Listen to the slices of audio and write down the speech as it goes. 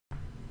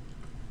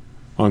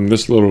On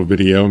this little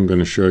video, I'm going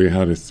to show you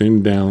how to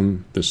thin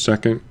down the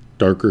second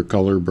darker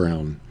color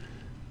brown.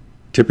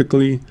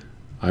 Typically,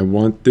 I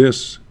want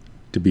this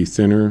to be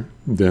thinner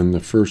than the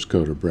first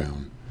coat of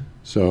brown.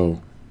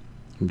 So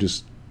I'm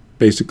just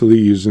basically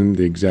using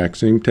the exact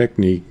same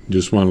technique,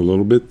 just want a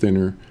little bit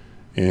thinner,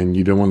 and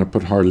you don't want to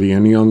put hardly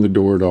any on the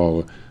door at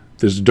all.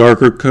 This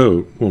darker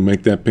coat will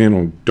make that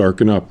panel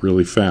darken up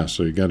really fast,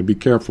 so you got to be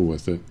careful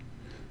with it.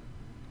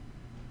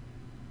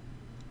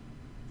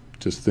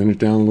 Just thin it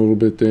down a little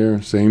bit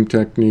there, same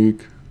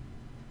technique.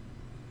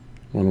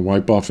 Want to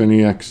wipe off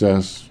any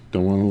excess,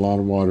 don't want a lot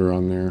of water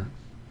on there.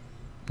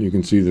 You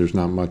can see there's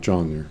not much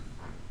on there.